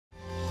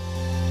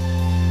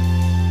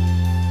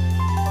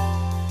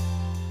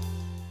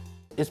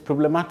is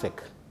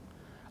problematic.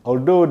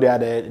 Although they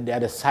are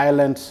the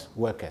silent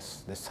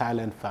workers, the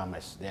silent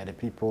farmers. They are the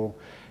people,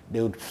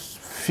 they would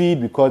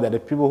feed because they're the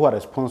people who are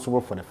responsible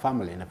for the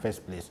family in the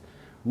first place.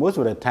 Most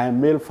of the time,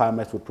 male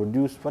farmers would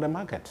produce for the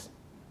market.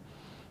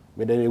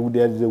 But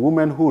there's a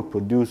woman who would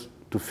produce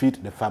to feed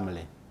the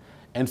family.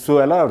 And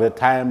so a lot of the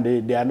time,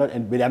 they are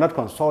not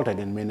consulted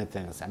in many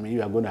things. I mean,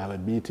 you are going to have a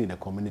meeting in the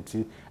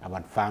community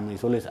about farming.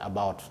 It's always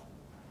about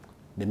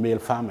the male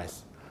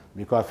farmers.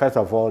 Because first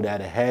of all, they are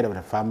the head of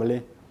the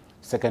family.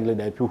 Secondly,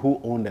 there are people who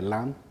own the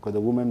land, because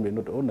the women may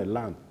not own the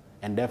land.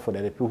 And therefore,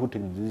 there are people who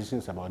take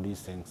decisions about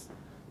these things.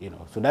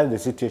 So that's the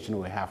situation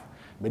we have.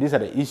 But these are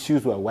the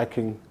issues we're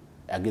working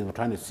against. We're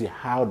trying to see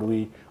how do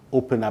we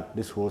open up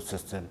this whole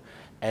system.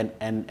 And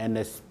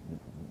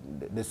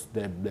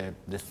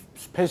the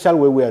special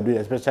way we are doing,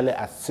 especially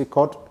as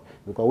CIKOD,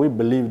 because we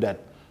believe that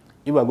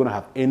if we're going to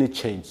have any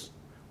change,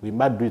 we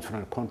must do it from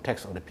the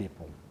context of the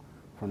people,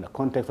 from the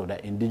context of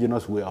the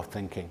indigenous way of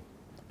thinking,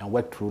 and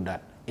work through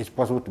that. It's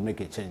possible to make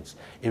a change.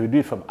 If we do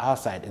it from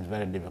outside, it's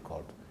very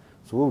difficult.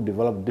 So we've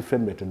developed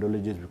different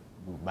methodologies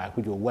by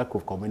which we work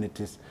with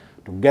communities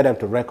to get them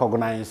to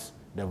recognize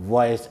the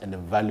voice and the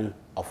value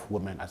of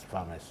women as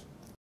farmers.